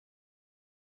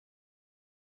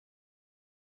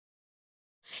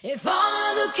If all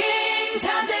of the kings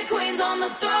had their queens on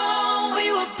the throne,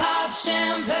 we would pop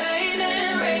champagne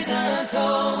and raise a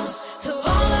toast to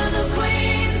all of the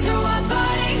queens who are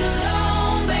fighting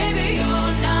alone. Baby,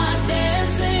 you're not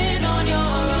dancing on your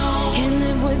own. Can't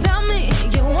live without me,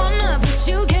 you wanna, but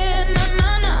you can't.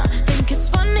 Nah. Think it's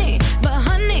funny, but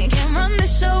honey, can't run the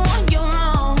show on your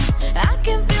own. I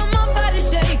can feel my body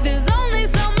shake, there's only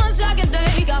so much I can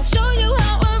take. I'll show you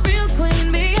how a real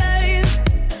queen behaves.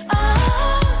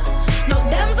 No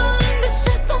damsel in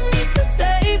distress, don't need to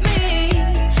save me.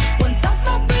 Once I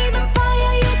stop breathing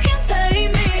fire, you can't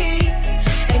tame me.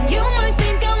 And you might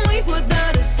think I'm weak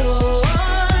without a sword,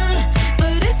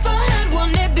 but if I had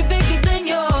one, it'd be bigger than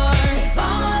yours. If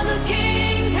all of the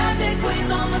kings had their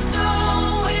queens on the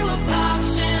throne, we would pop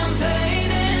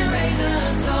champagne and raise a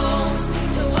toast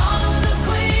to all of the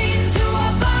queens who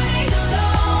are fighting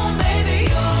alone. Baby,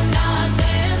 you're not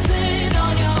dancing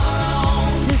on your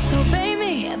own. Disobey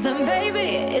me, then baby,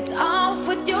 it's off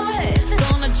with your head.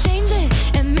 Gonna change it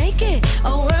and make it a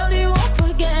world you won't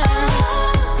forget.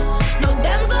 No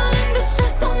damsel in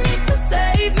distress, don't need to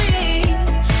save me.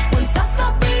 Once I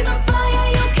stop breathing fire,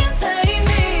 you can't tame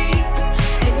me.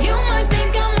 And you might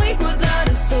think I'm weak without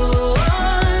a sword,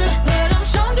 but I'm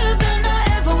stronger than I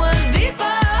ever was before.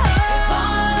 If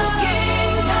all of the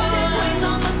kings had their queens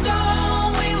on the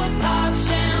throne, we would pop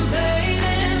champagne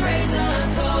and raise a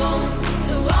toast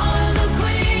to all of the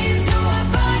queens who are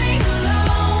fighting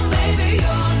alone. Baby,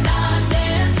 you're not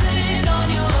dancing on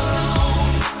your own.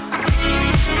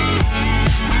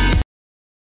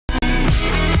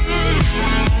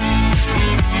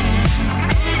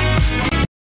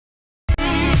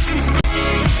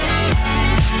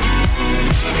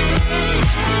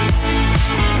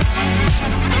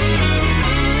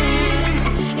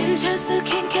 In chess, a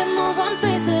king can move one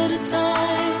space at a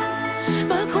time,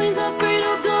 but queens are free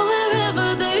to go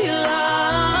wherever they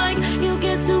like. You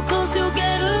get too close, you'll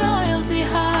get a royalty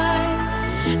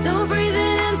high. So breathe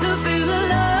it in to feel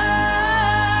alive.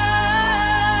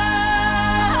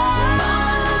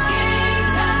 All of the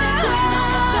kings had their queens on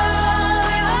the throne.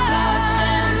 We would pop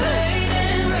champagne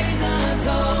and raise a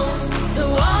toast to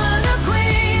all of the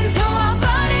queens who are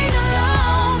fighting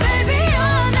alone. Baby,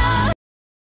 you're not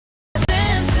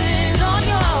dancing on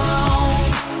your own.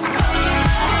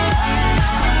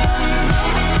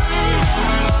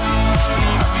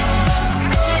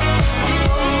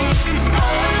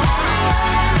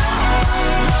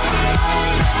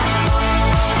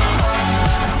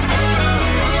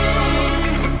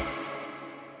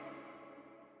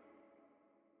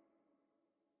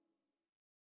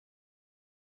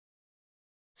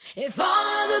 If all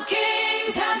of the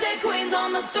kings had their queens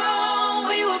on the throne,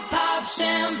 we would pop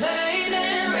champagne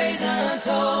and raise a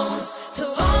toast to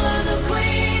all of the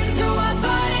queens who are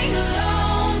fighting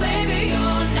alone. Baby,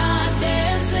 you're not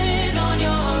dancing on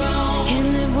your own.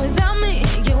 Can't live without me,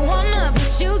 you wanna,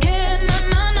 but you can't.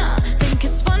 Nah. Think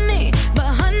it's funny,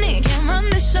 but honey, can't run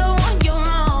the show on your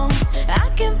own. I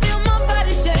can feel my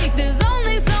body shake, there's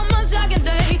only so much I can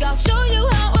take. I'll show you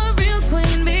how a real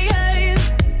queen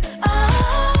behaves.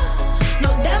 No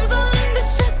damsel in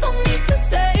distress, don't need to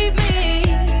save me.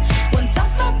 Once I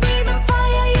stop breathing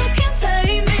fire, you can't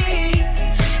tame me.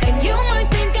 And you might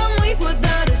think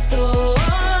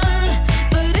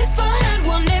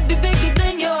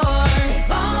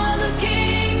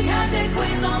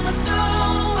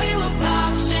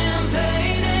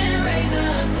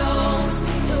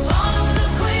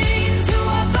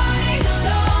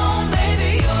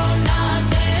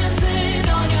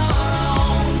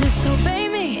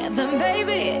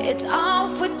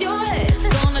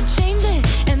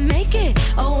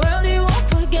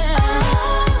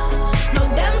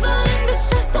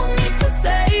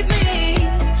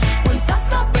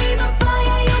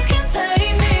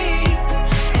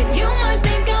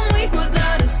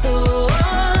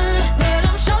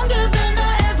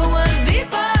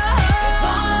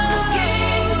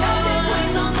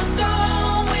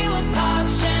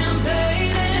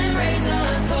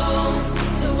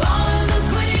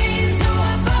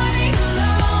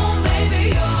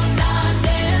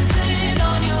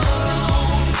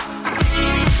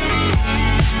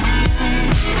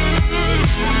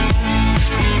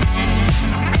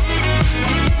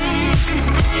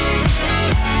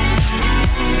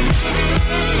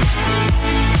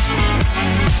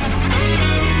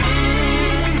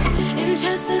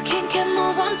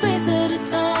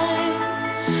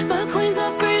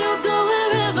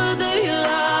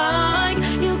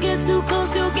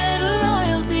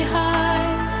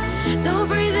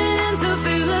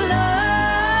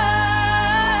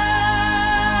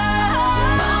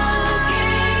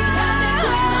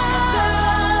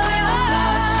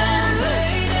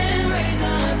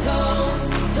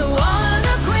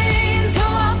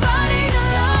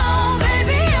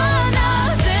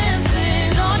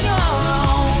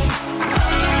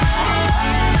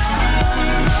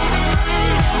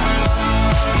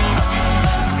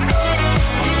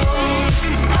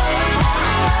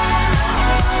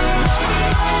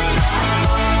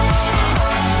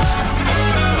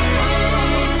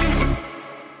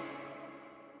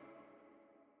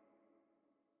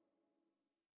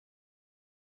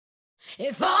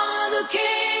If all of the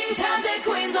kings had their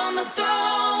queens on the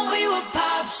throne, we would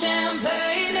pop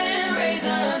champagne and raise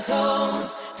a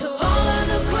toast to all of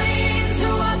the queens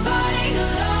who are fighting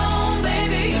alone.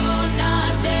 Baby, you're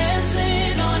not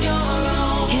dancing on your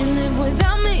own. Can't live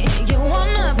without me, you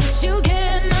wanna, but you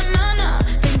can't, nah.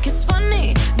 Think it's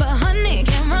funny, but honey,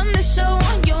 can't run the show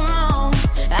on your own.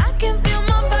 I can feel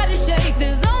my body shake,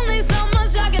 there's only so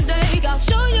much I can take. I'll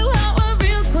show you how a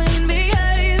real queen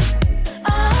behaves.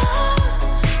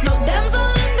 No damsel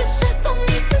in distress, don't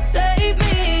need to save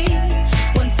me.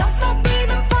 Once I stop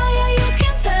breathing fire, you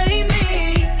can't tame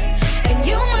me. And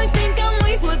you might think I'm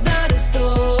weak without a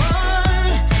sword,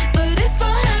 but if I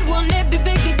had one, it'd be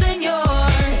bigger than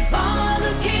yours. If all of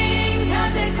the kings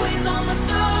had their queens on the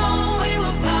throne, we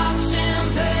would pop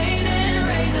champagne and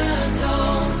raise a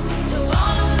toast to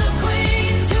all of the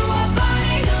queens who are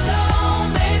fighting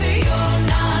alone. Baby, you're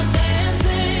not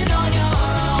dancing on your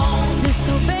own.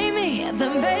 Disobey me,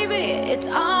 then baby, it's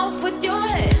off with your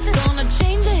head. Gonna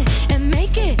change it and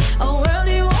make it a world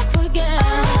you won't forget.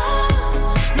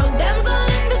 No damsel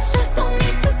in distress, don't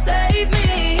need to save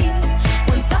me.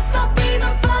 Once I stop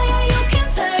breathing fire, you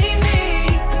can't take me.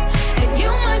 And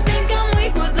you might think I'm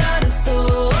weak without a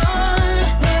sword,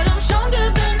 but I'm stronger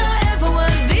than I ever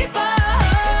was before.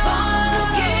 If all of the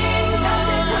kings had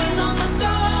their queens on the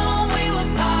throne, we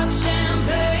would pop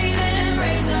champagne and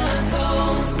raise a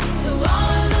toast to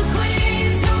all of the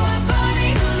queens who are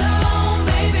fighting alone.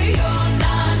 Baby, you're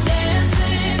not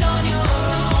dancing on your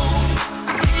own.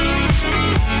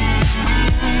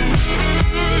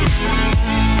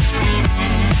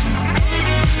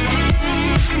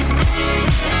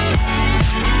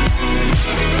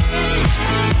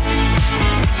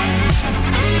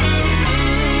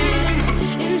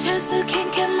 In just a king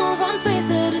can move one space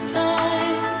at a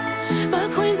time,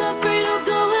 but queens are free to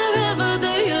go wherever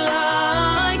they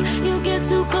like. You get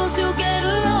too close, you'll get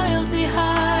a royalty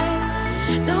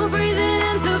high. So breathe it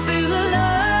in to feel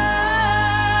alive.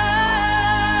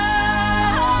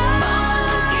 All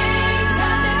the kings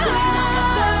had their queens on the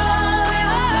throne. We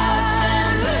would pop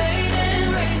champagne and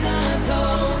raise a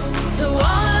toast to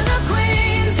all of the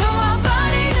queens who are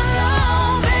fighting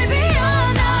alone. Baby,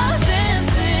 you're not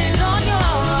dancing on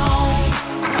your own.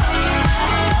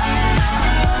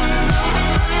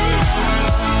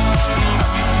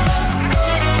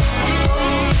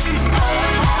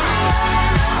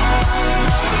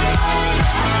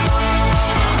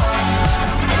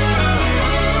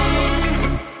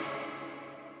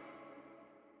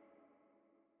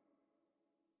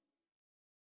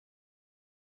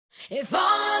 If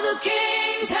all of the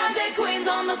kings had their queens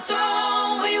on the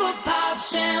throne, we would pop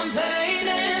champagne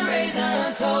and raise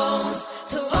a toast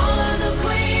to all of the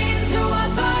queens who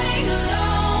are fighting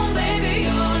alone. Baby,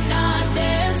 you're not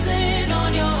dancing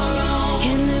on your own.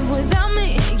 Can't live without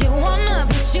me, you wanna,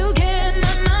 but you can't,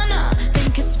 nah.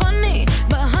 Think it's funny,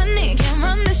 but honey, can't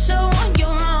run the show on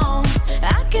your own.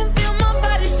 I can feel my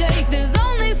body shake, there's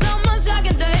only so much I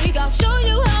can take. I'll show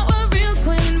you how a real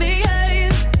queen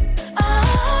behaves.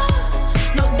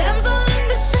 No damsel in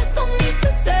distress, don't need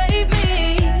to save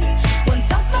me.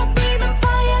 Once I stop breathing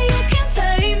fire, you can't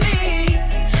tame me.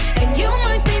 And you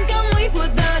might think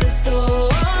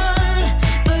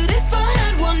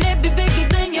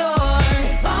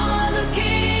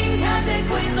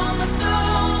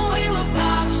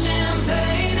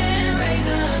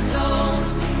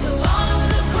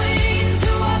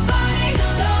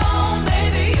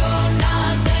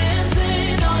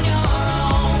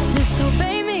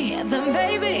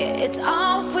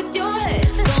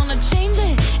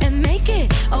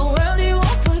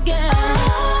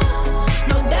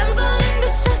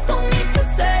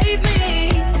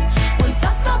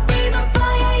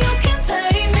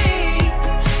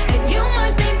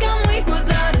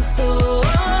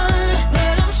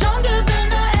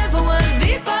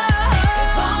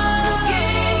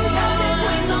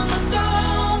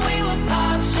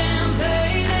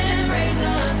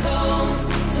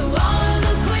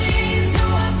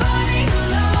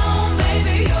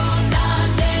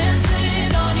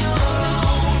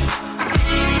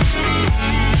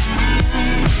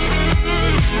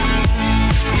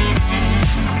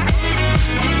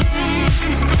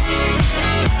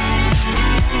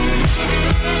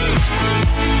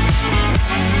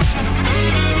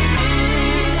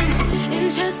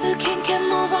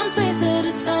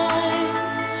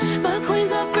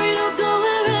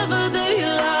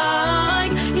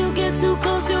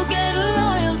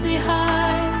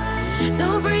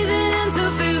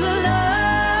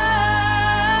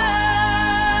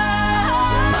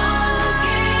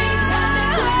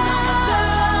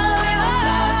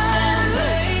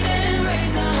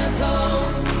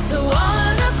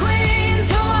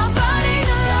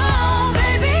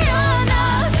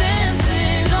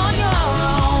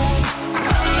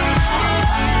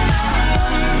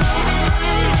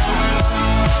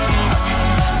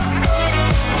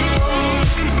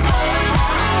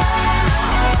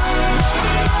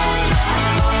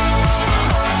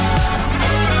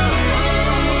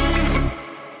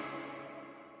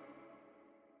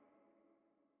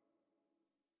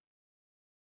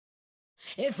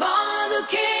If all of the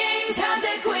kings had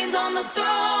their queens on the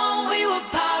throne, we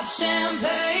would pop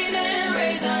champagne and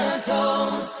raise a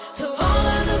toast to all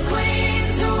of the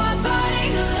queens who are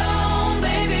fighting alone.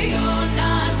 Baby, you're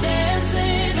not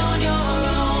dancing on your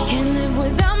own. Can't live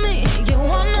without me, you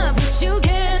wanna, but you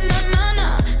can't,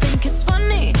 nah. Think it's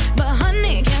funny, but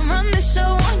honey, can't run the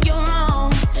show on your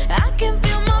own. I can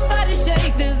feel my body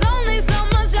shake, there's only so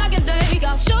much I can take.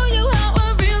 I'll show you how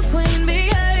a real queen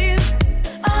behaves.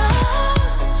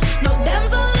 No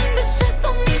damsel in distress,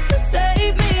 don't need to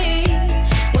save me.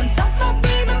 Once I start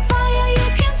breathing fire, you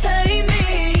can't tame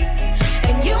me.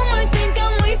 And you might think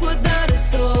I'm weak without a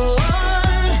sword,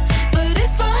 but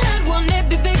if I had one, it'd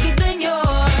be bigger than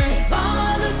yours. If all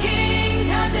of the kings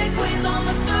had their queens on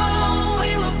the throne,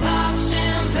 we would pop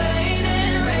champagne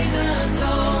and raise a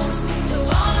toast to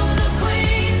all of the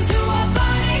queens who are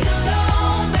fighting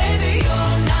alone. Baby,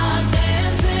 you're not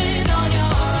dancing on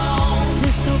your own.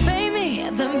 Disobey me,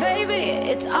 then baby,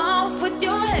 it's off with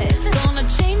your head. Gonna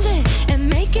change it and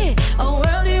make it a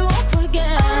world you won't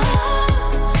forget.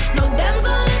 No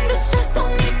damsel in distress,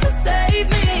 don't need to save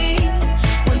me.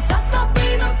 Once I start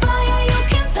breathing fire, you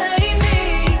can't tame me.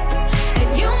 And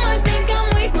you might think I'm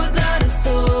weak without a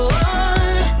sword,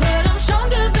 but I'm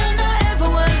stronger than I ever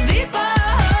was before.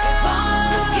 If all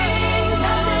of the kings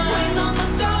had their queens on the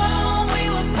throne, we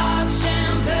would pop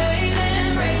champagne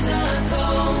and raise a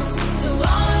toast to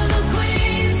all of the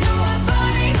queens who are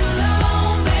fighting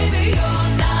alone. Baby, you're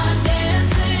not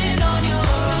dancing on your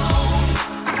own.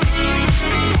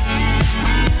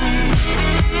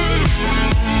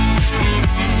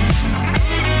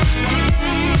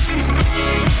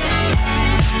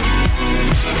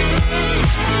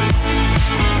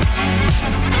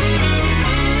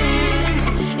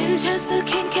 In chess, the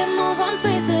king can move one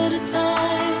space at a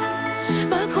time,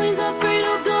 but queens are free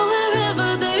to go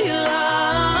wherever they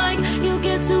like. You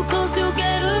get too close, you'll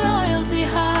get a royalty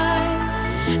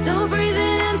high. So breathe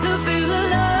it in to feel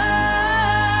alive.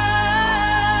 All of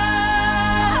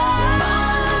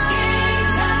the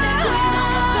kings had their queens on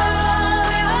the throne.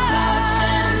 We would pop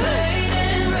champagne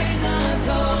and raise a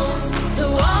toast to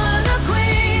all of the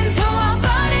queens who are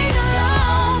fighting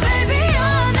alone. Baby,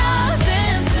 you're not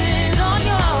dancing on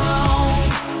your own.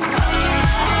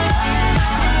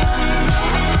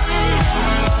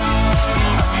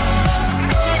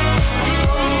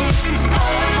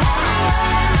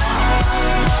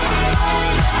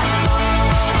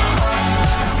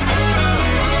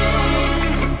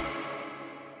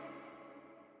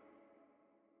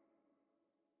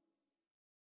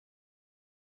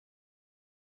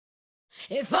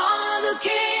 If all of the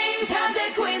kings had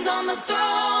their queens on the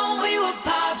throne, we would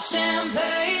pop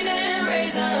champagne and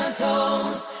raise a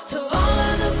toast to all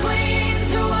of the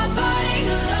queens who are fighting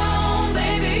alone.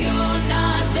 Baby, you're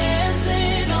not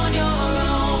dancing on your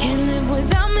own. Can't live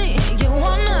without me, you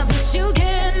wanna, but you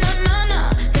can't, nah.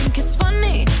 Think it's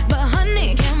funny, but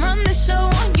honey, can't run the show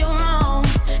on your own.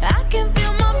 I can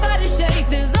feel my body shake,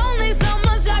 there's only so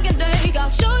much I can take. I'll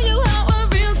show you how a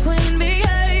real queen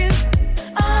behaves.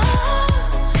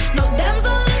 No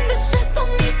damsel in distress,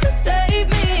 don't need to save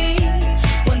me.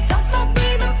 Once I start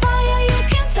breathing fire, you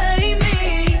can't tame me.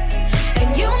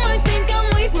 And you might think I'm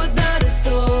weak without a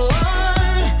sword,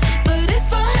 but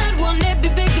if I had one, it'd be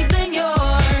bigger than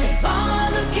yours. If all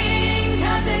of the kings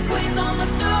had their queens on the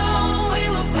throne, we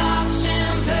would pop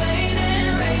champagne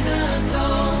and raise a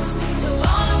toast to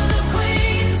all of the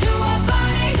queens who are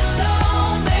fighting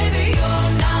alone. Baby,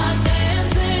 you're not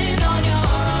dancing on your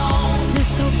own.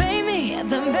 Disobey me,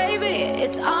 then baby,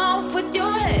 it's off with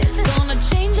your head. Gonna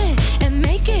change it and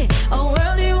make it a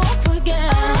world you won't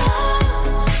forget.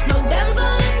 No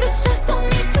damsel in distress, don't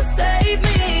need to save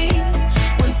me.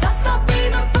 Once I start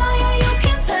breathing fire, you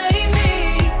can't tame me.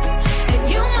 And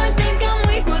you might think I'm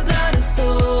weak without a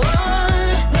sword,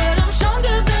 but I'm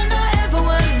stronger than I ever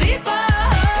was before.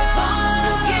 If all of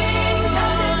the kings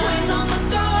had their queens on the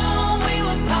throne, we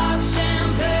would pop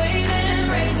champagne and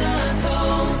raise a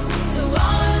toast to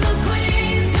all of the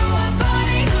queens who are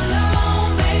fighting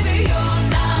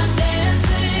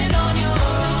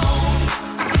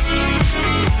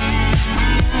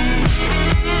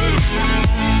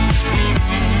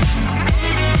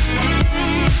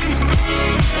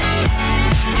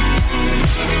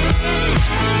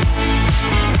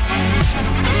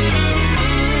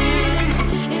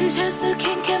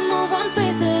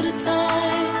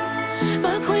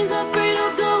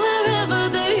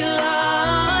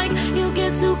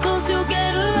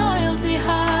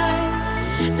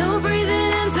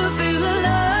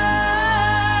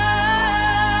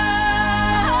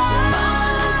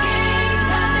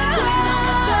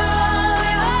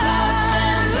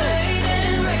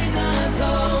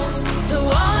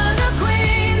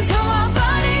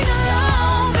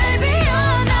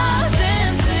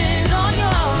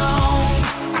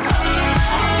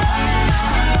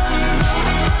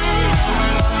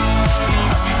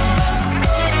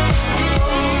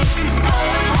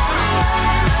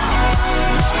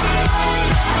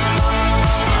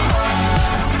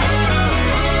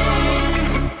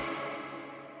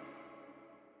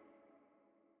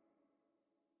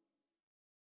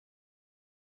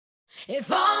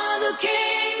If all of the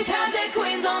kings had their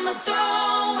queens on the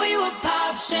throne, we would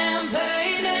pop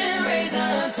champagne and raise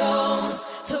a toast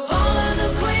to all of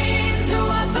the queens who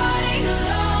are fighting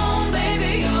alone.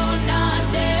 Baby, you're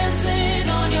not dancing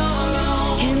on your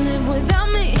own. Can't live without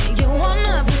me, you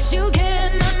wanna, but you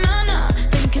can't, nah.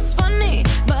 Think it's funny,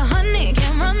 but honey,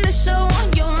 can't run the show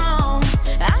on your own.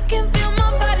 I can feel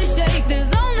my body shake,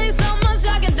 there's only so much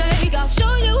I can take. I'll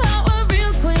show you how a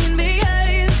real queen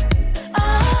behaves.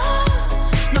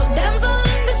 No damsel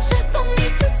in distress, don't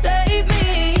need to save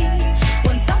me.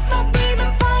 Once I stop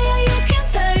breathing fire, you can't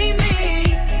tame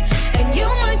me. And you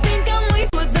might think I'm weak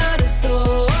without a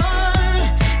sword,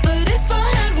 but if I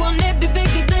had one, it'd be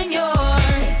bigger than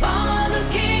yours. If all of the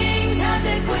kings had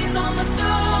their queens on the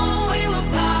throne, we would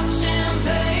pop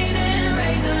champagne and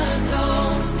raise a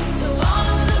toast to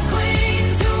all of the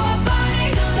queens who are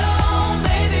fighting alone.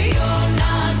 Baby, you're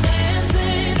not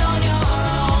dancing on your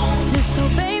own.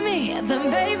 Disobey me, then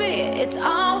baby, it's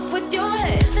off with your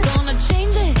head. Gonna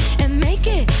change it and make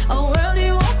it a world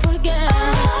you won't forget.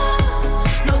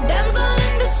 No damsel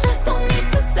in distress, don't need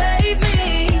to save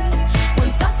me.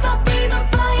 Once I stop breathing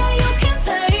fire, you can't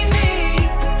tame me.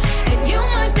 And you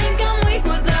might think I'm weak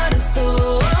without a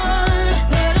sword,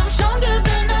 but I'm stronger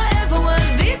than I ever was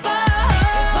before.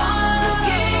 If all of the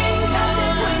kings had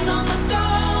their queens on the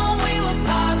throne, we would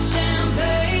pop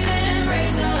champagne and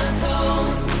raise a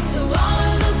toast to all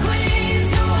of the queens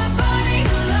who are fighting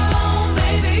alone.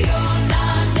 Baby, you're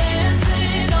not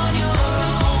dancing on your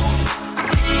own.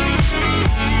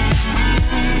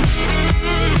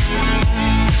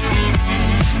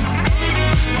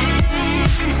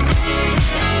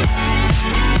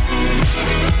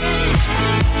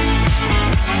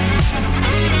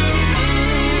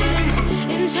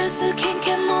 In chess, the king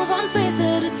can move one space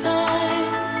at a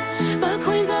time, but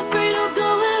queens are free to go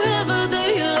wherever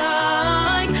they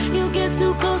like. You get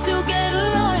too close, you'll get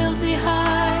a royalty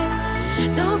high.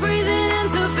 So breathe it in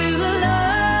to feel alive.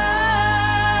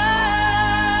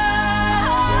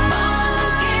 All of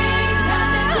the kings had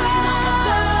their queens on the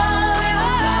throne. We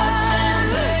would pop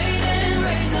champagne and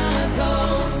raise a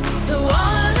toast to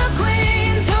all of the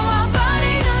queens who are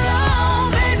fighting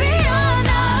alone. Baby, you're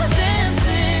not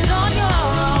dancing on your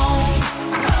own.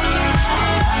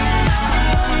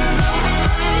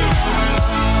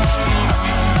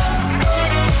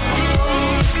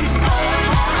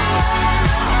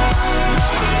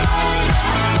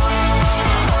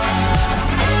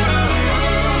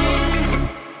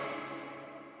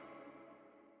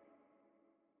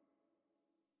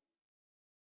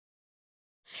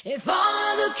 If all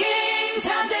of the kings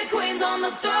had their queens on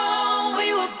the throne,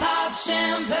 we would pop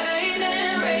champagne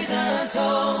and raise a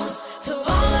toast to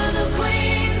all of the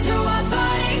queens who are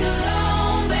fighting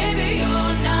alone. Baby,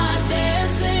 you're not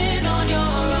dancing on your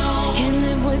own. Can't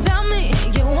live without me,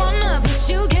 you wanna, but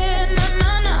you can't,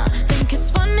 nah. Think it's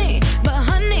funny, but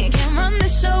honey, can't run the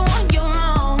show on your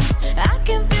own. I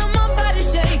can feel my body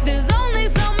shake, there's only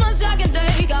so much I can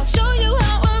take. I'll show you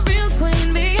how a real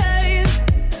queen behaves.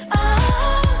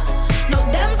 No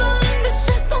damsel in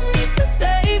distress, don't need to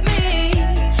save me.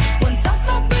 Once I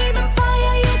stop breathing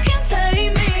fire, you can't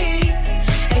tame me.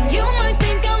 And you might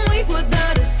think I'm weak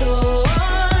without a sword,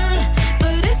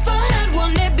 but if I had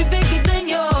one, it'd be bigger than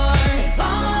yours. If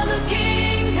all of the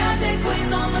kings had their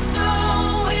queens on the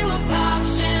throne, we would pop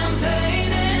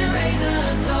champagne and raise a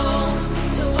toast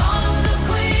to all of the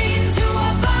queens who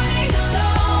are fighting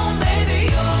alone. Baby,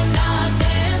 you're not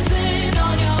dancing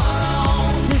on your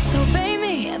own. Disobey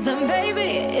me, then baby,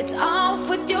 it's off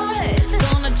with your head.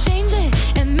 Gonna change it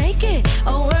and make it a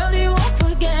world you won't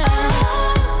forget.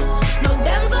 No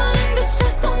damsel in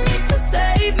distress, don't need to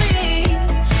save me.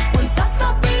 Once I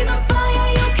stop breathing fire,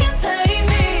 you can't tame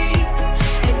me.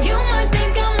 And you might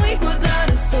think I'm weak without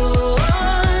a sword,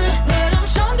 but I'm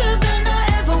stronger than I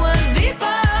ever was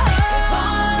before. If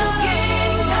all of the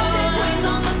kings had their queens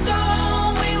on the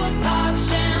throne, we would pop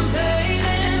champagne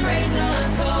and raise a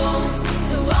toast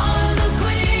to all of the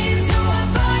queens who are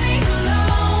fighting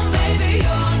alone. Baby,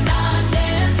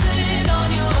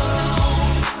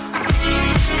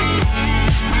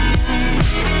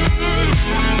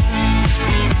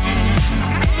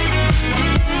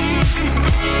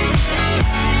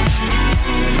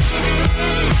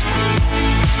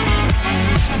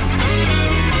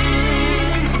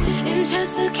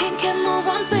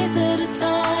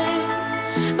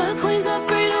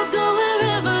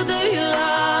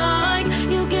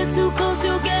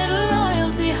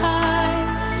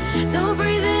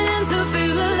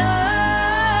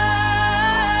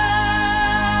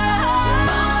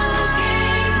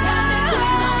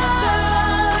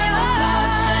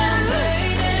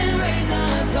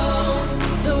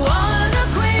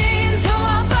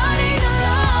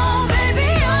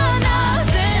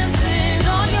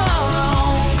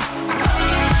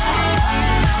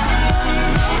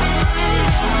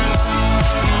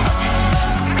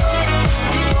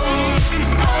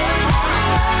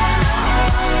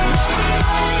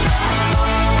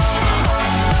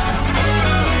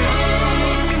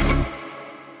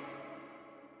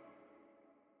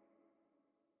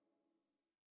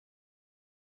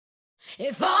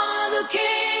 If all of the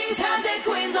kings had their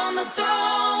queens on the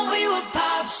throne, we would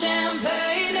pop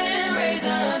champagne and raise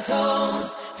a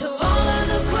toast to all of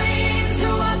the queens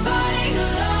who are fighting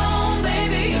alone.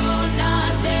 Baby, you're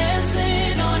not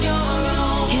dancing on your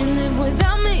own. Can't live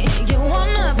without me, you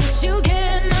wanna, but you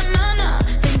can't, nah.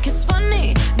 Think it's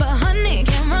funny, but honey,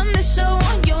 can't run the show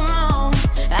on your own.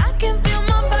 I can feel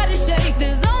my body shake,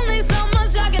 there's only so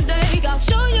much I can take. I'll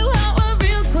show you how a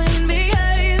real queen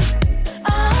behaves.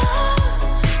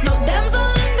 No damsel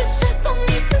in distress, don't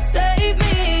need to save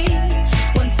me.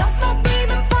 Once I stop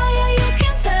breathing fire, you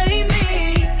can't take me.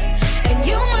 And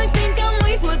you might think I'm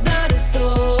weak without a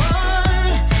sword,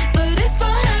 but if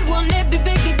I had one, it'd be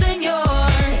bigger than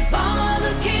yours. If all of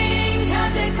the kings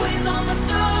had their queens on the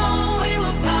throne, we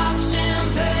would pop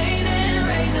champagne and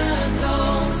raise a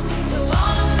toast to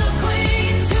all of the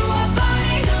queens who are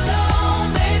fighting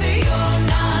alone. Baby, you're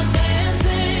not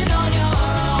dancing on your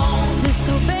own.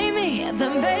 Disobey me,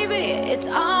 then baby, it's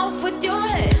off with your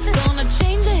head. Gonna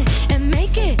change it and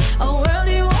make it a world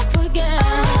you won't forget.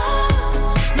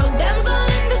 No damsel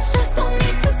in distress, don't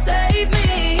need to save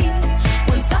me.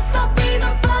 Once I stop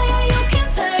breathing fire, you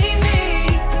can't take me.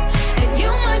 And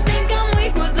you might think I'm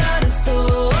weak without a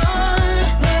sword,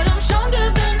 but I'm stronger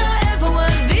than I ever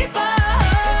was before.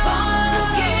 If all of the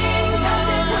kings had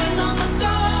their queens on the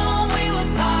throne, we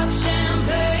would pop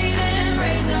champagne and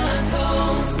raise a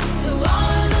toast to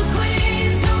all of the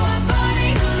queens who are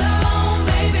fighting alone.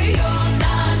 Baby, you're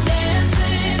not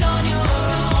dancing on your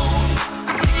own.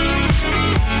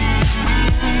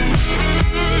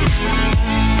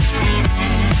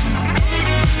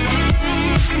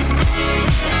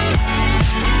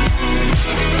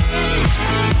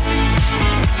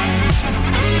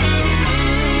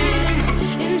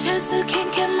 In chess, a king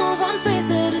can move one space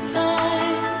at a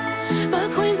time,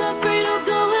 but queens are free to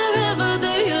go wherever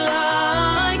they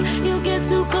like. You get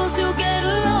too close, you'll get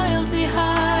a royalty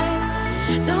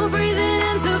high. So breathe it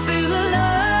in to feel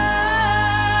alive.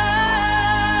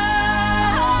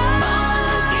 All of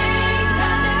the kings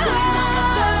had their queens on the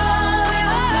throne. We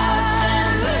would pop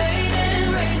champagne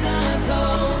and raise a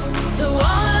toast to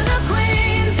all of the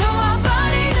queens who are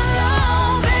fighting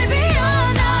alone. Baby,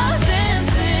 you're not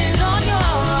dancing on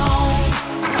your own.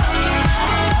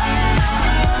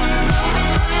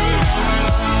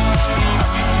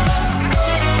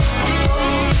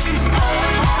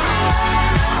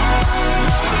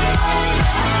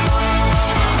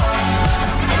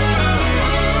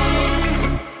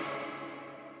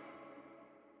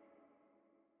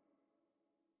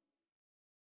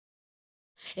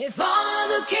 If all of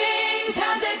the kings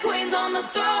had their queens on the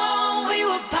throne, we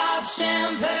would pop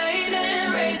champagne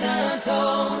and raise a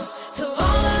toast to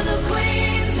all of the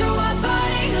queens who are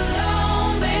fighting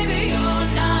alone. Baby, you're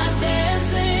not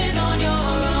dancing on your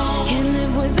own. Can't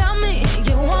live without me,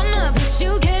 you wanna, but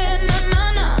you can't,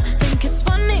 nah. Think it's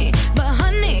funny, but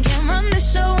honey, can't run the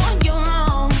show on your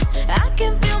own. I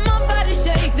can feel my body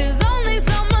shake, there's only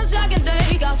so much I can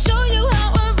take. I'll show you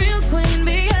how a real queen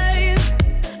behaves.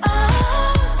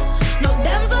 No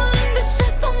damsel in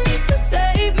distress, don't need to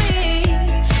save me.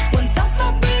 Once I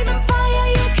stop breathing fire,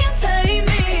 you can't take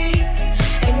me.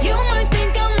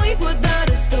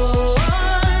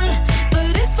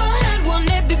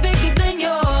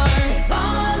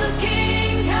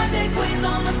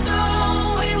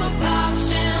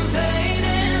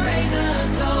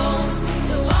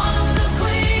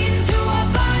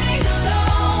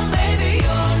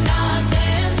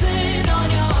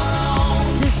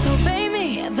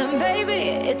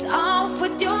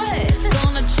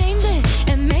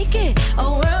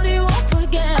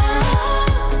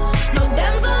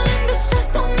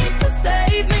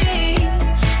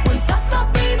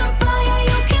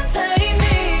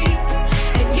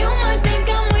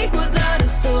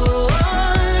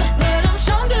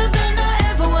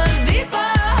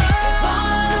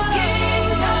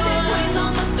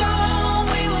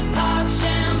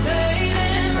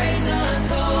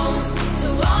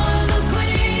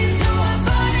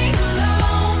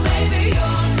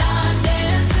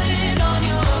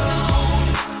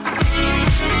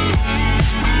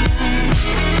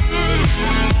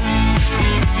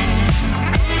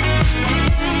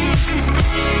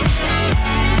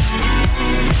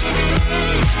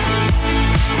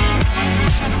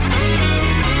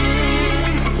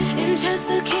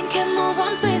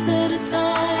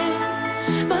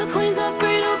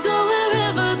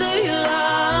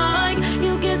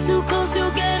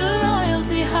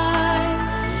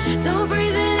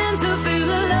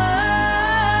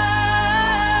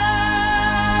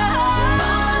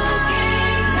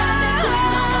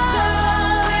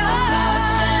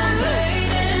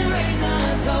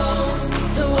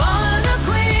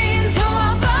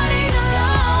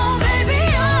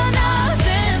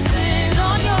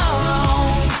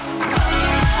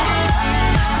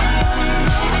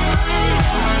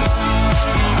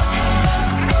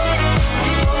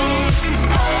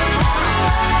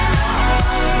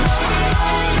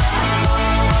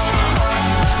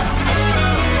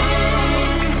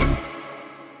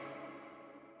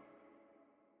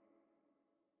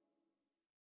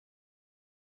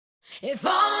 If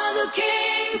all of the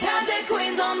kings had their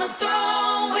queens on the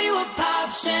throne, we would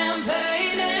pop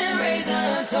champagne and raise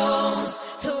a toast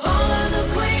to all of the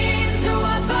queens who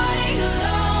are fighting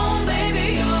alone.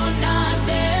 Baby, you're not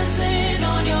dancing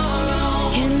on your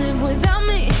own. Can't live without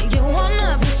me, you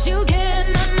wanna, but you can't,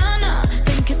 nah.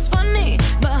 Think it's funny,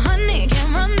 but honey,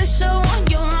 can't run the show on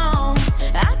your own.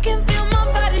 I can feel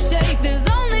my body shake, there's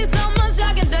only so much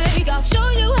I can take. I'll show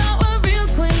you how a real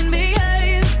queen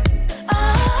behaves.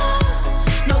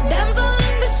 No damsel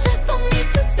in distress, don't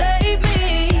need to save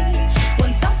me.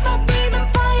 Once I stop breathing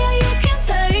fire, you can't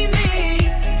tame me.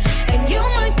 And you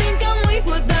might think I'm weak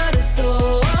without a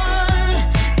sword,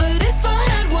 but if I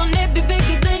had one, it'd be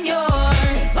bigger than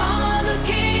yours. If all of the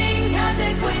kings had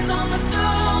their queens on the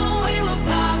throne, we would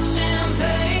pop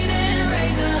champagne and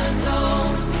raise a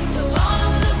toast to all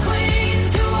of the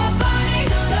queens who are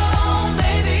fighting alone.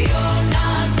 Baby, you're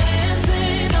not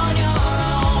dancing on your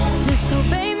own.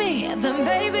 Disobey me, then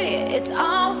baby, it's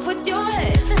off with your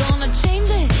head. Gonna change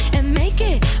it and make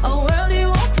it a world you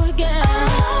won't forget.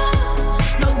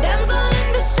 No damsel in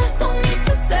distress, don't need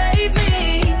to save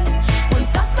me.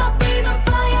 Once I stop breathing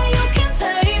fire, you can't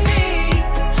tame me.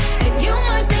 And you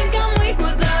might think I'm weak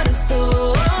without a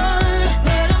sword,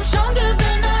 but I'm stronger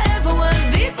than I ever was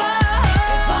before.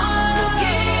 If all of the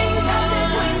kings had their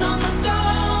queens on the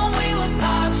throne, we would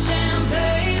pop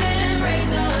champagne and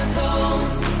raise a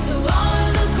toast to all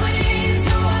of the queens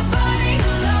who are fighting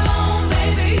alone.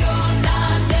 Baby, you're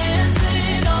not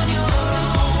dancing on your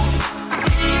own.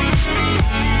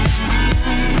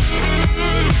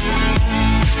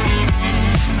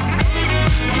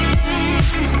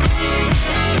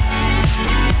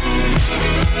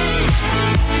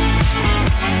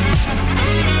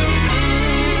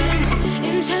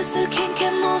 In chess, a king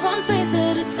can move one space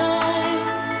at a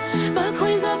time, but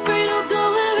queens are free to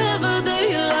go wherever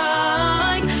they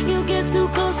like. You get too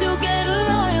close, you'll get a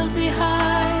royalty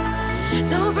high.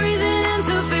 So breathe it in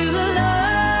to feel alive.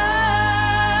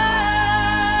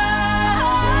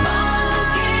 All of the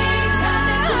kings had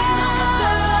their queens on the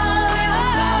throne. We would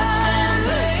pop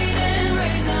champagne and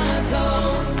raise a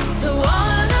toast to all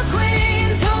of the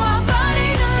queens who are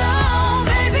fighting alone.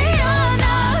 Baby, you're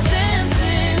not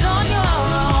dancing on your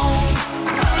own.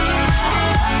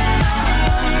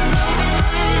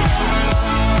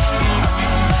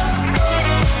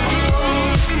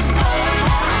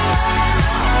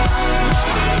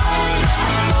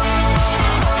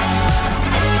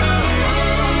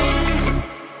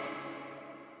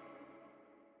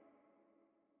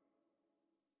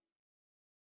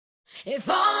 If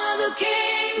all of the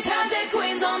kings had their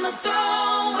queens on the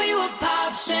throne, we would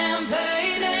pop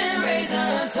champagne and raise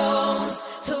a toast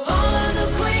to all of the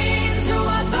queens who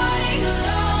are fighting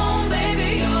alone.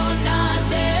 Baby, you're not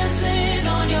dancing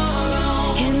on your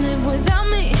own. Can't live without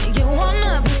me, you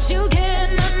wanna, but you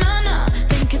can't, nah.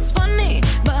 Think it's funny,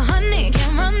 but honey,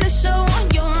 can't run the show on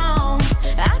your own.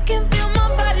 I can feel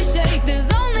my body shake,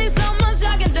 there's only so much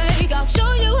I can take. I'll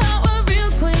show you how a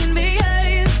real queen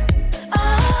behaves.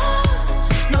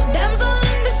 No damsel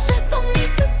in distress, don't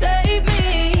need to save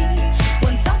me.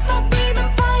 Once I stop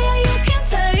breathing fire, you can't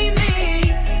tame me.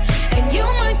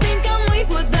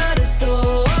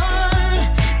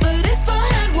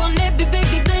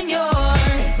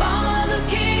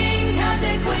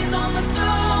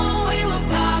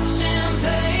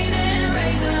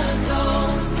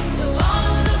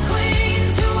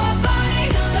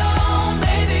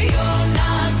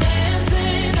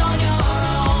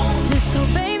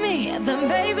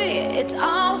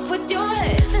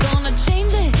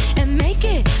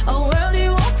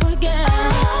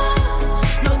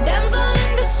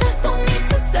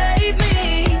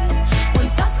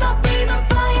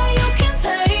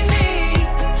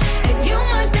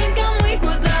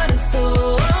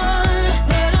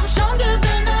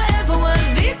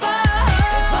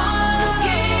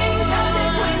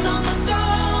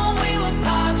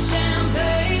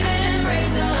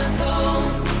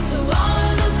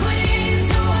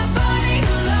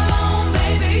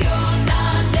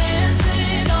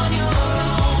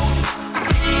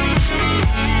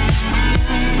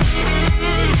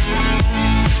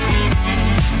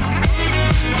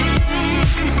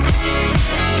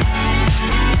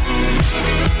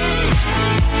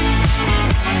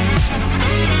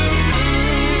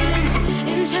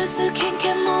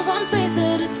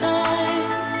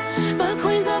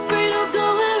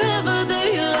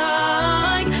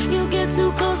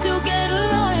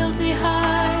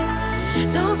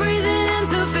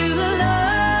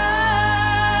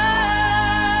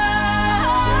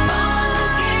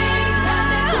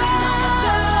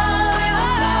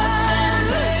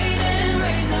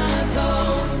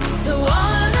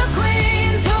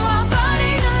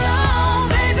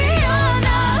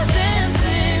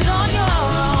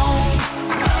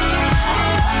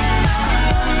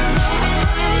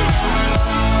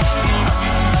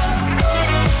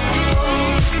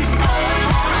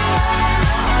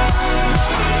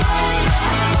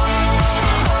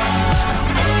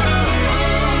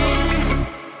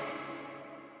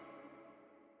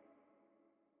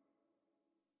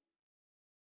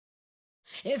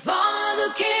 If all of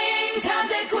the kings had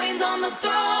their queens on the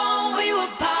throne, we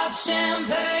would pop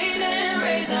champagne and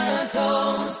raise a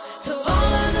toast to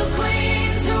all of the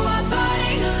queens who are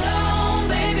fighting alone.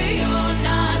 Baby, you're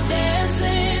not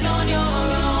dancing on your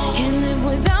own. Can't live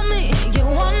without me, you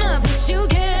wanna, but you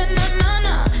can't. Nah, nah,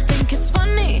 nah. Think it's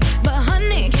funny, but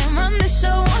honey, can't run the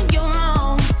show on your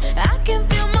own. I can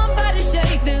feel my body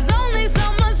shake, there's only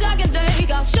so much I can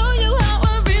take. I'll show you how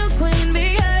a real queen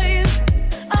behaves.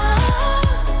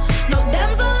 No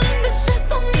damsel in distress,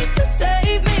 don't need to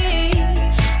save me.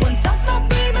 Once I stop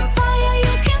breathing fire,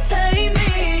 you can't tame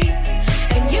me.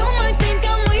 And you might think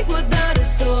I'm weak without a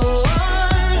sword,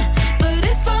 but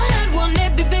if I had one,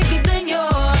 it'd be bigger than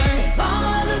yours. If all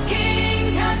of the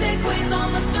kings had their queens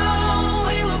on the throne,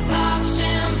 we would pop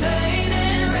champagne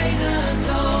and raise a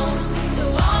toast to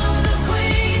all of the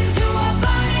queens who are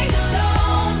fighting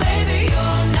alone. Baby,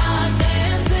 you're not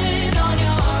dancing on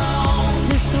your own.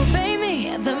 Disobey me,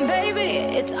 then baby,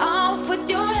 it's off with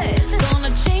your head.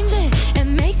 Gonna change it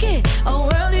and make it a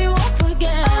world you won't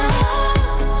forget.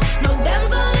 No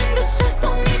damsel in distress,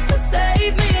 don't need to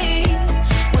save me.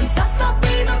 Once I stop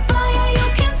breathing fire, you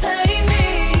can't tame me.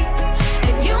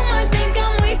 And you might think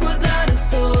I'm weak without a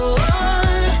sword,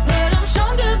 but I'm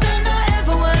stronger than I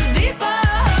ever was before.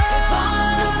 If all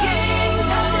of the kings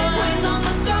had their queens on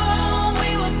the throne, we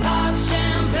would pop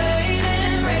champagne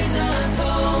and raise a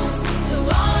toast to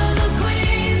all of the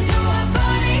queens who are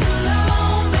fighting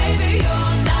alone. Baby,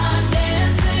 you're not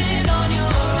dancing on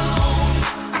your own.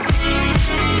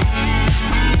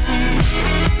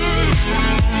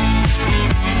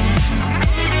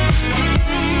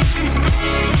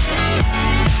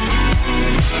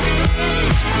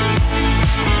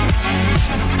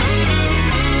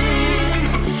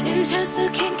 In chess, the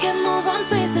king can move one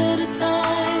space at a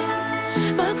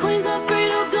time, but queens are free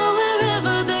to go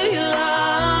wherever they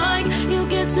like. You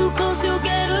get too close, you'll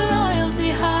get a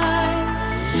royalty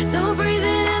high. So breathe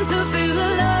it in to feel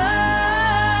alive.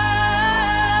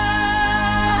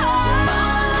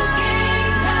 All of the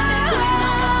kings had their queens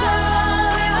on the throne.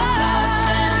 We would pop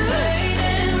champagne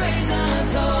and raise a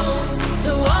toast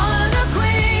to all of the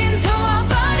queens who are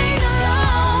fighting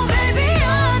alone. Baby,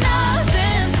 you're not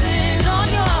dancing on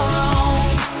your own.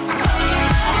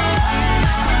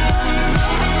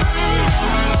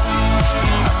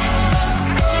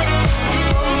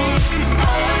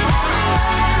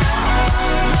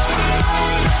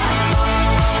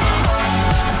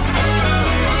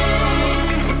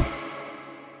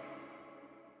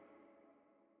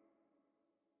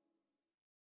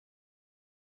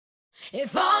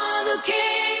 If all of the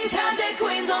kings had their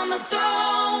queens on the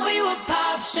throne, we would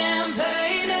pop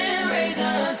champagne and raise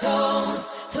a toast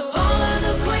to all of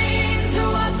the queens who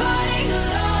are fighting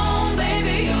alone.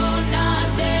 Baby, you're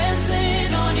not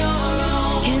dancing on your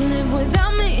own. Can't live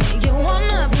without me, you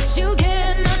wanna, but you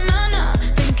can't. Nah, nah, nah.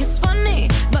 Think it's funny,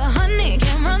 but honey,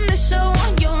 can't run the show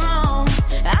on your own.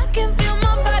 I can feel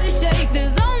my body shake,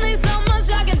 there's only so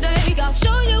much I can take. I'll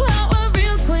show you how a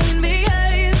real queen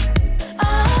behaves.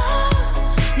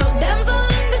 No damsel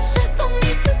in distress, don't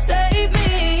need to save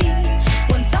me.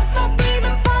 Once I stop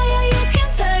breathing fire, you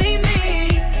can't tame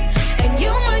me. And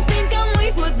you might think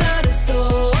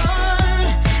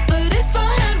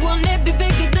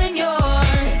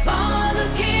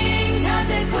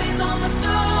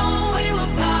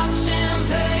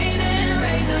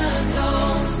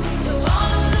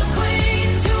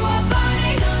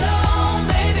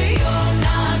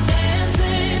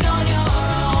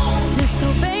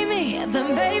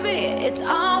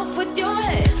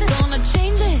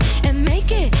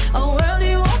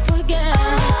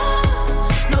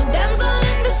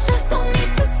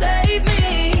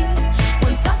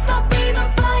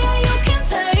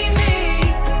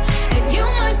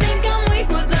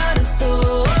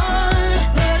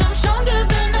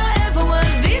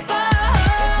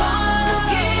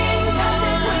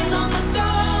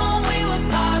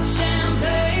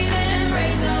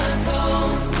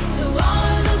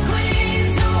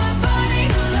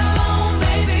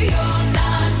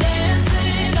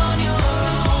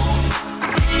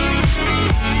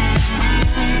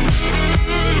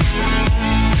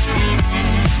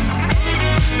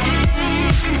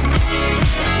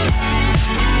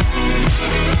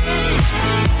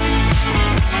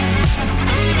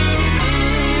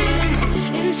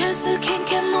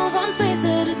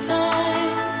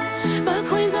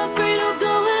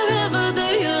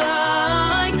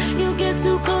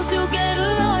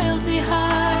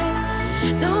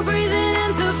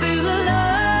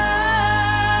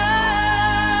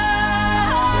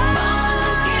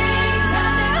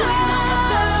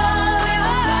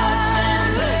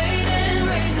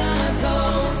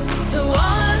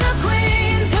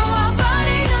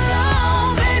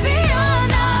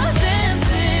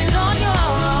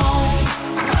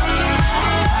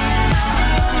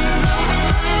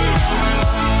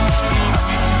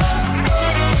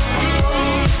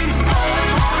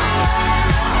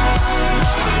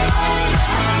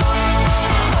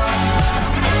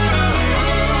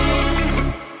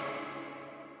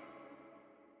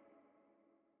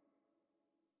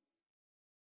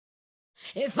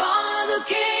If all of the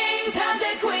kings had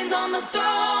their queens on the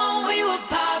throne, we would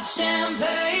pop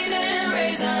champagne and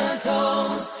raise a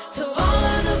toast to all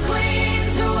of the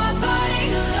queens who are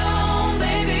fighting alone.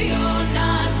 Baby, you're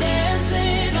not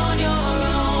dancing on your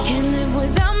own. Can't live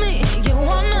without me, you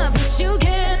wanna, but you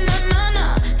can't. Nah, nah,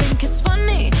 nah. Think it's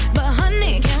funny, but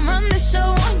honey, can't run this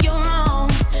show on your own.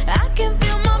 I can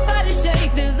feel my body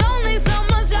shake, there's only so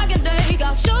much I can take.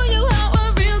 I'll show you how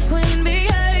a real queen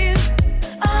behaves.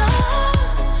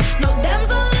 No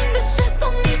damsel in distress,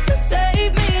 don't need to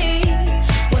save me.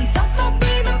 Once I stop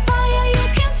breathing fire, you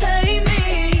can't tame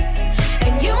me.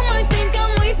 And you might think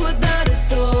I'm weak without a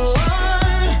sword,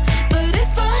 but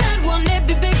if I had one, it'd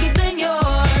be bigger than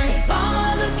yours. If all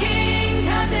of the kings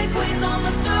had their queens on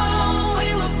the throne,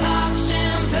 we would pop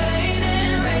champagne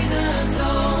and raise a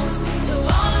toast to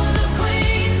all of the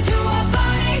queens who are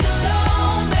fighting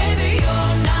alone. Baby,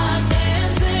 you're not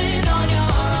dancing on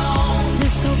your own.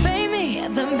 Disobey me,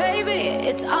 then baby,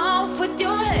 it's off with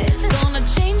your head. Gonna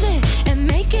change it and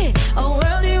make it a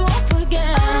world you won't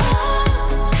forget.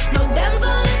 No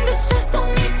damsel in distress,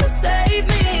 don't need to save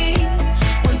me.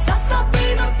 Once I stop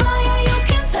breathing fire, you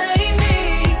can't tame me.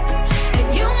 And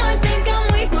you might think I'm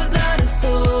weak without a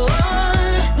sword,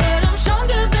 but I'm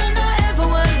stronger than I ever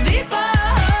was before.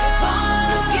 If all of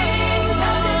the kings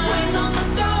had their queens on the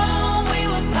throne, we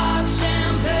would pop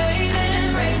champagne and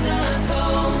raise a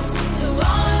toast to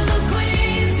all of the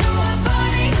queens who are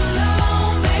fighting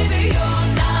alone. Baby, you're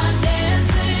not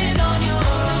dancing on your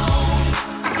own.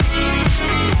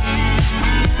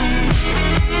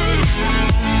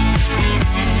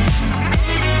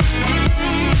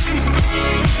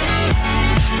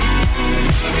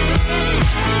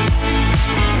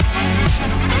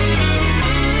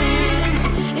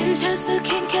 In chess, a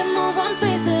king can move one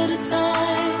space at a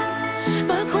time,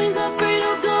 but queens are free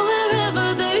to go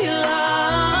wherever they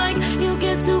like. You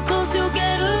get too close, you'll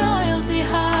get a royalty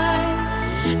high.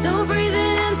 So breathe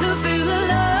it in to feel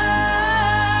alive. All of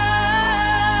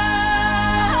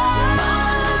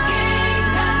the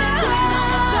kings had their queens on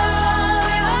the throne.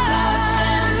 We would pop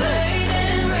champagne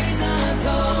and raise a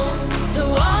toast to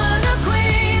all of the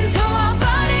queens who are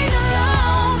fighting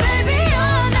alone. Baby,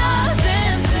 you're not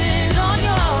dancing on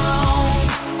your own.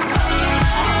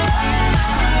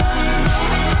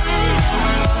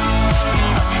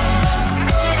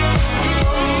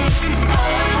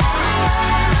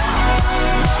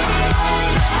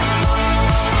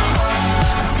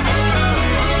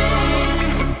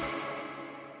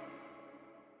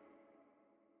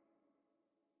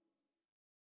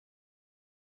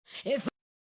 If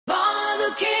all of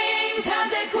the kings had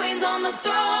their queens on the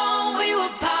throne, we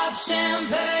would pop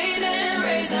champagne and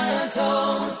raise a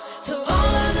toast to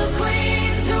all of the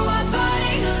queens who are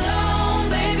fighting alone.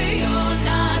 Baby, you're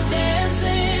not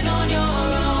dancing on your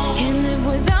own. Can't live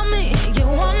without me, you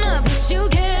wanna, but you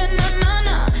can't. Nah, nah,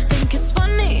 nah. Think it's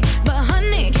funny, but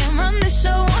honey, can't run this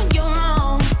show on your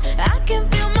own. I can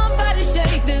feel my body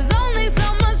shake, there's only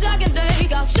so much I can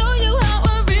take. I'll show you how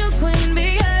a real queen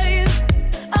behaves.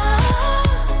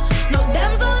 No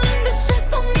damsel in distress,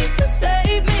 don't need to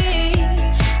save me.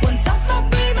 Once I stop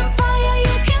breathing fire,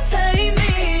 you can't tame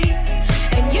me.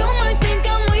 And you might think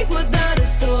I'm weak without a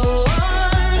sword,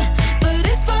 but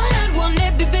if I had one,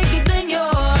 it'd be bigger than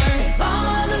yours. If all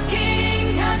of the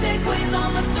kings had their queens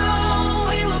on the throne,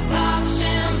 we would pop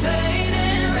champagne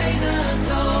and raise a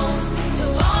toast to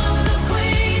all of the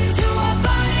queens who are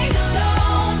fighting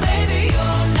alone. Baby,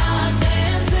 you're not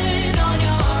dancing on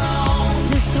your own.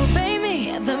 Disobey me,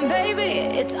 then baby,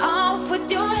 it's off with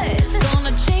your head.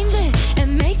 Gonna change it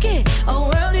and make it a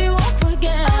world you won't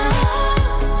forget.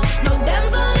 No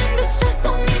damsel in distress,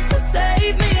 don't need to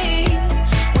save me.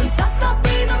 Once I stop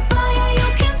breathing fire, you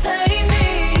can't tame me.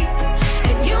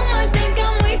 And you might think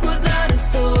I'm weak without a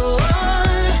sword,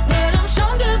 but I'm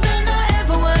stronger than I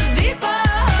ever was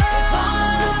before. If all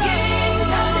of the kings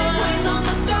had their queens on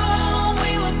the throne,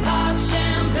 we would pop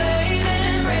champagne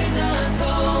and raise a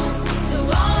toast to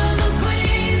all of the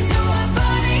queens who are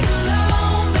fighting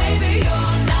alone. Baby,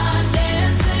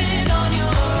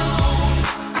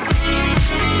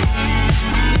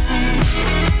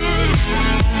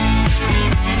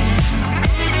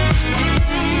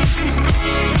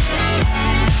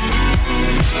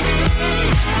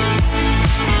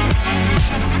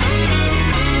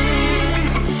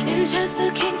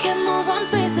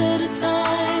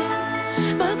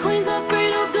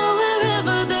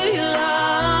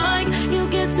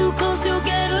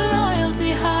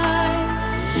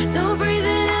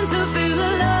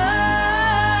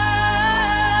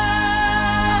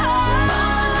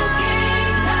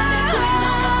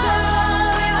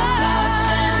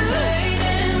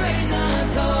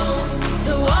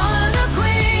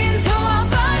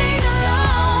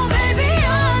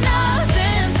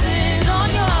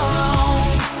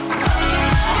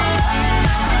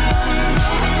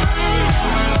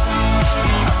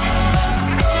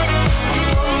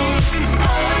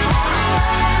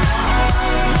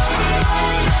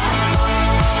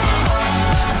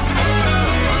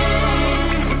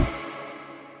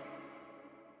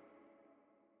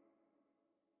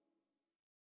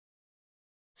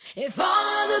 If all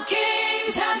of the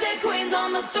kings had their queens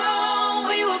on the throne,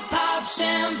 we would pop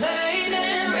champagne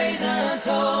and raise a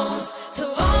toast to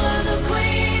all of the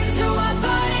queens who are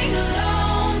fighting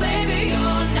alone. Baby,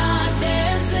 you're not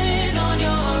dancing on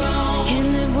your own.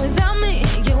 Can't live without me,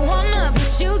 you wanna,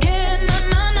 but you can't,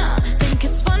 nah. Think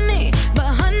it's funny, but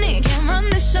honey, can't run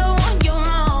the show on your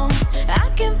own. I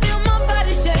can feel my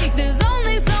body shake, there's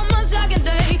only so much I can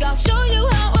take. I'll show you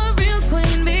how a real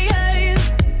queen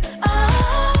behaves.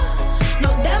 No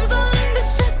damsel in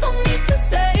distress, don't need to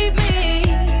save me.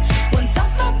 Once I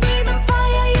stop breathing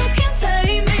fire, you can't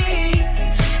tame me.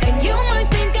 And you might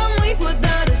think I'm weak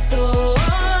without a sword,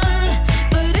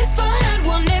 but if I had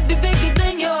one, it'd be bigger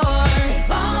than yours. If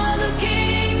all of the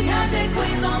kings had their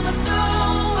queens on the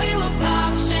throne, we would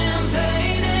pop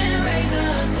champagne and raise a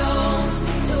toast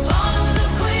to all of the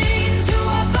queens who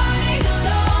are fighting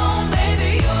alone.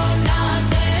 Baby, you're not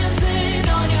dancing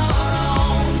on your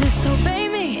own. Disobey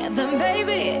me, then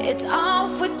baby, it's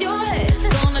off with your head.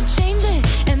 Gonna change it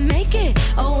and make it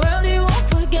a world you won't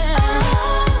forget.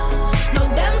 No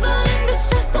damsel in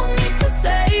distress, don't need to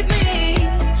save me.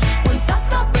 Once I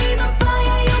stop breathing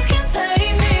fire, you can't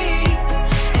tame me.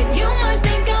 And you might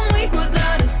think I'm weak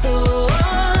without a sword,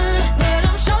 but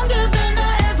I'm stronger than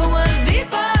I ever was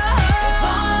before. If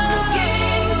all of the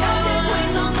kings had their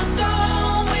queens on the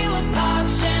throne, we would pop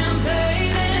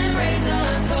champagne and raise a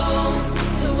toast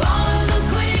to all of the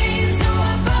queens who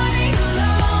are fighting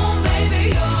alone. Baby,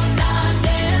 you're not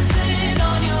dancing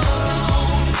on your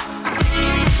own.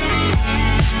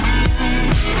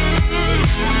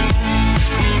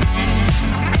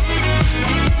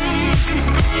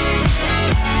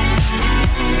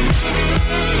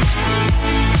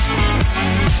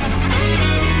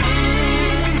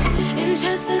 In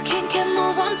chess, a king can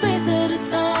move one space at a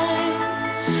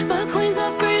time, but queens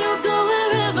are free to go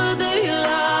wherever they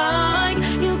like.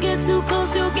 You get too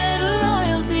close, you'll get a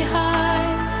royalty high.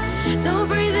 So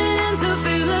breathe it in to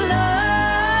feel alive.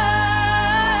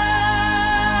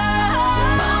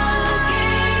 All of the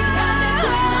kings had their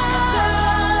queens on the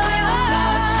throne. We would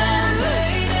pop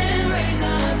champagne and raise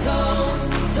a toast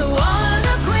to all of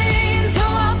the queens who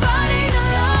are fighting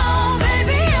alone.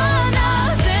 Baby, you're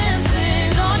not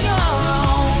dancing on your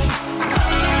own.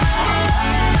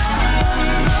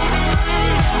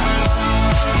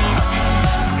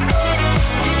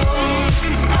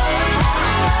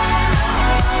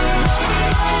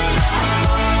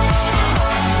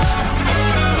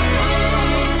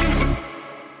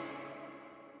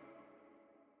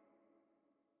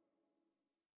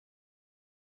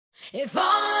 If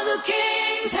all of the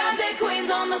kings had their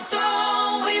queens on the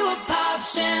throne, we would pop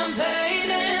champagne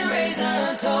and raise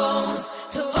a toast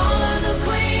to all of the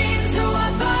queens who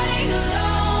are fighting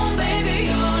alone. Baby,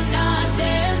 you're not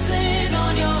dancing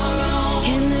on your own.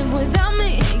 Can't live without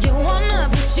me, you wanna,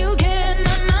 but you can't,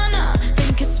 nah.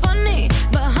 Think it's funny,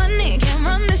 but honey, can't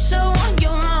run the show on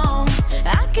your own.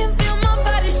 I can feel my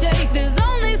body shake, there's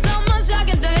only so much I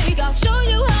can take. I'll show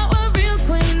you how a real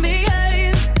queen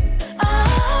behaves.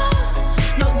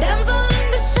 No damsel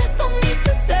in distress, don't need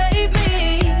to save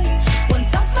me.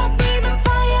 Once I stop breathing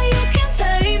fire, you can't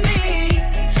tame me.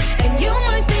 And you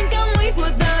might think I'm weak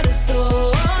without a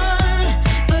sword,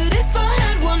 but if I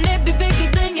had one, it'd be bigger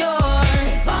than yours.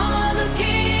 If all of the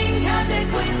kings had their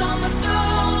queens on the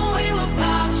throne, we would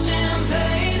pop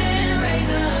champagne and raise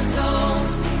a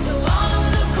toast to all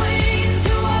of the queens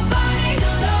who are fighting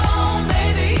alone.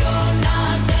 Baby, you're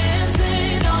not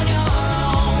dancing on your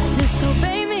own.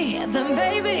 Disobey me, then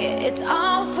baby, it's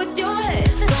off with your head.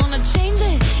 Gonna change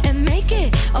it and make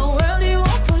it a world you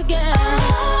won't forget.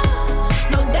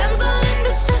 No damsel in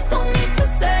distress, don't need to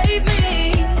save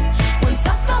me. Once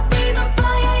I stop breathing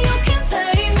fire, you can't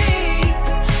tame me.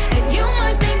 And you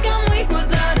might think I'm weak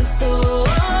without a sword,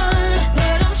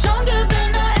 but I'm stronger than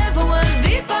I ever was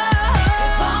before.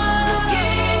 If all of the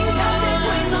kings had their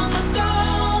queens on the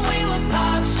throne, we would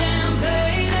pop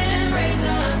champagne and raise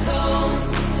a toast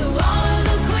to all of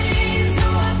the queens who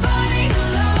are fighting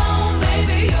alone.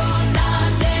 Baby, you're not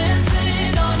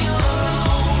dancing on your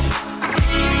own.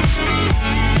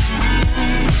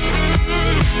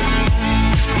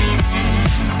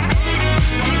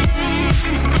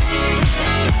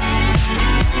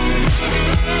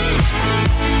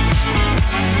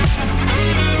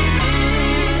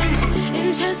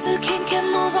 In chess, a king can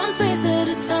move one space at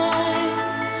a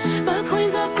time, but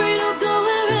queens are free to go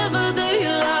wherever they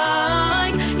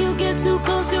like. You get too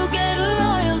close, you'll get a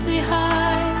royalty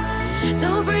high.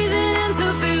 So breathe it in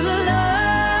to feel alive.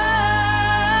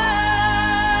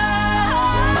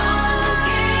 All of the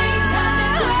kings had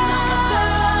their queens on the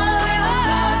throne. We would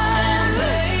pop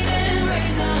champagne and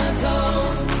raise a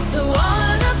toast to all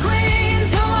of the queens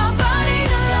who are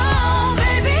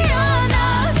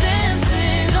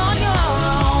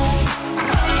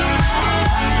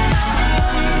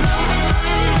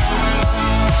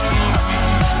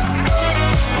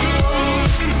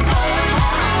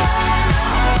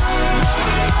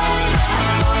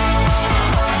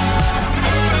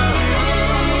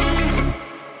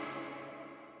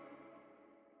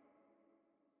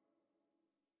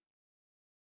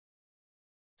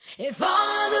If all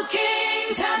of the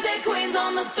kings had their queens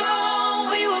on the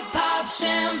throne, we would pop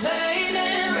champagne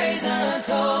and raise a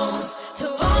toast to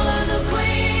all of the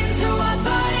queens who are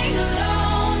fighting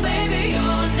alone. Baby,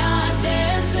 you're not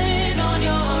dancing on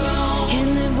your own.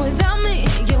 Can't live without me,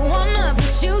 you wanna,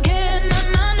 but you can't,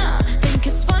 nah. Think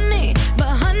it's funny,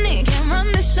 but honey, can't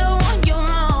run the show on your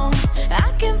own.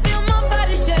 I can feel my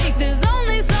body shake, there's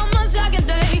only so much I can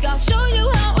take. I'll show you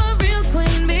how a real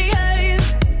queen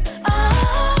behaves.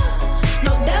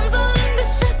 No damsel in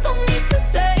distress, don't need to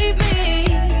save me.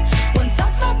 Once I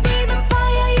stop breathing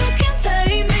fire, you can't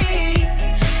take me.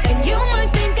 And you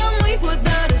might think I'm weak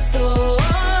without a sword,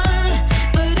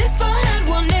 but if I had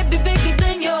one, it'd be bigger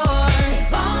than yours.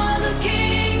 If all of the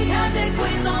kings had their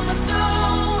queens on the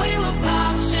throne, we would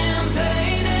pop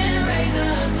champagne and raise a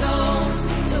toast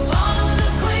to all of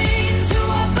the queens who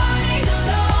are fighting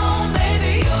alone.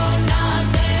 Baby, you're not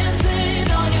dancing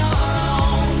on your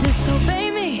own. Disobey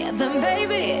me, then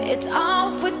baby, it's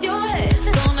off with your head.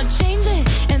 Gonna change it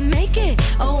and make it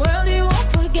a world you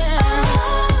won't forget.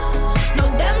 No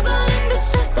damsel in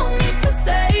distress, don't need to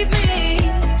save me.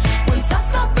 Once I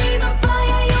stop breathing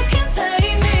fire, you can't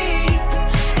take me.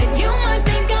 And you might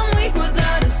think I'm weak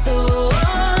without a sword,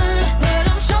 but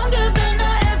I'm stronger than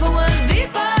I ever was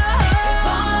before. If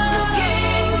all of the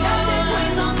kings had their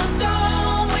queens on the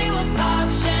throne, we would pop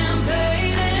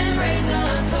champagne and raise a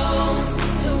toast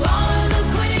to all of the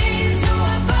queens who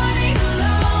are fighting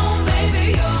alone. Baby,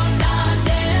 you're not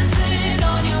dancing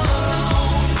on your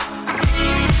own.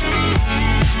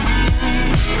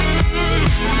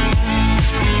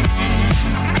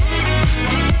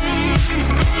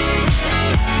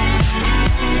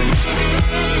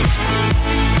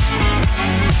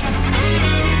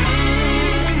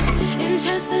 In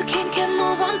chess, a king can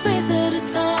move one space at a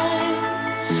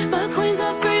time, but queens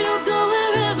are free to go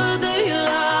wherever they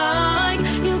like.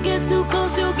 You get too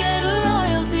close, you'll get a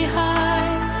royalty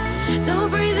high. So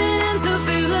breathe it in to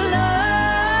feel alive.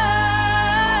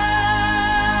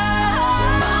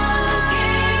 All of the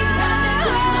kings had their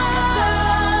queens on the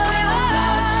throne. We would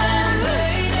pop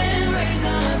champagne and raise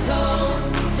a toast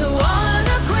to all of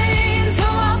the queens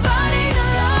who are fighting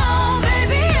alone.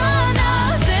 Baby, you're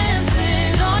not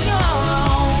dancing on your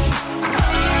own.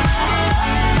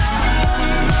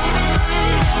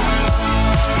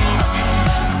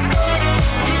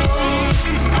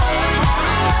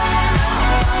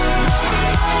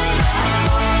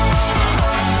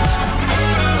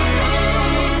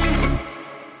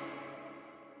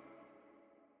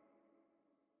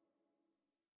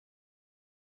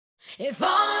 If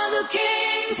all of the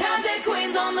kings had their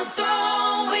queens on the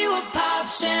throne, we would pop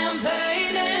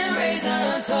champagne and raise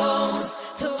a toast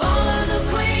to all of the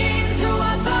queens who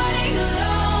are fighting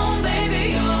alone. Baby,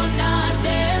 you're not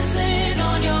dancing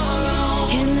on your own.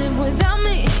 Can't live without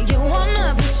me, you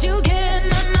wanna, but you can't,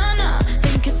 nah.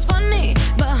 Think it's funny,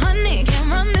 but honey, can't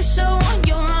run the show on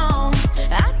your own.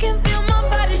 I can feel my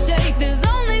body shake, there's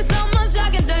only so much I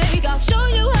can take. I'll show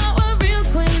you how a real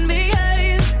queen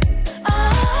behaves.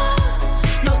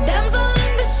 No damsel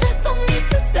in distress, don't need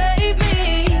to save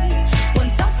me.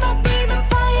 Once I stop breathing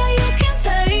fire, you can't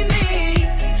take me.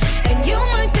 And you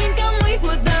might think I'm weak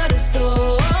without a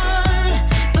sword,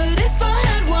 but if I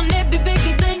had one, it'd be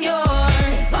bigger than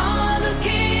yours. If all of the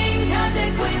kings had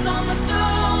their queens on the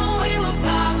throne, we would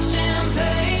pop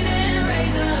champagne and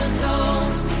raise a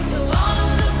toast to all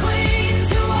of the queens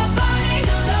who are fighting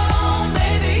alone.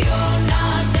 Baby, you're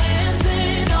not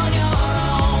dancing on your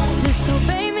own.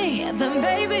 Disobey me, then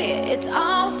baby, it's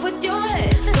off with your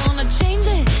head. Gonna change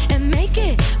it and make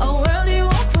it a world you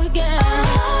won't forget.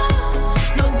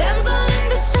 No damsel in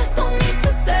distress, don't need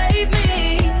to save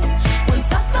me.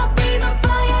 Once I stop breathing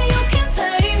fire, you can't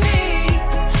take me.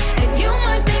 And you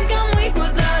might think I'm weak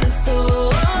without a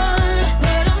sword,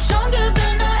 but I'm stronger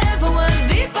than I ever was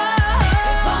before.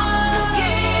 If all of the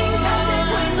kings had their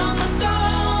queens on the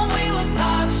throne, we would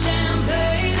pop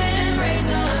champagne and raise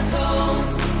a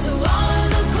toast to all of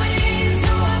the queens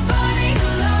who are fighting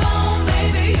alone.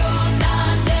 Baby, you're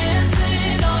not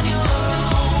dancing on your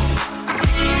own.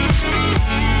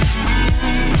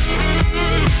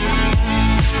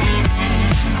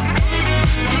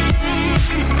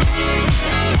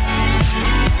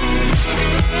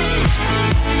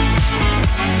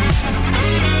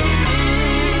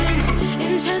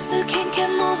 In chess, a king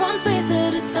can move one space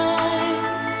at a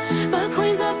time, but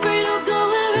queens are free to go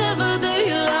wherever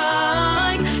they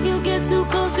like. You get too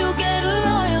close, you'll get a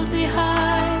royalty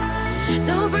high.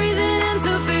 So breathe it in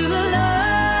to feel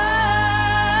alive.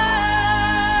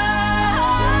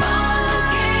 All of the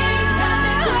kings had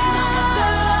their queens on the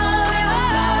throne. We would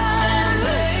pop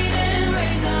champagne and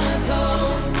raise a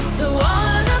toast to all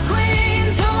of the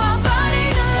queens who are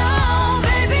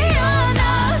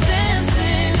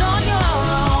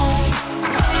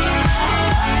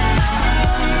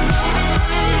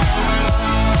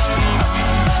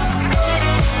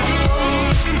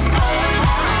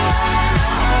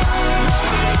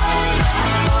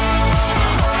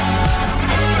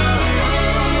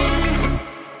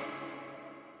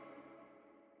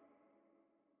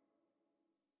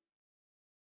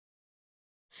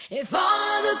If all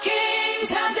of the kings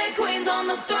had their queens on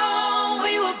the throne,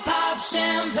 we would pop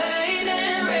champagne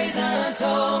and raise a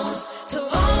toast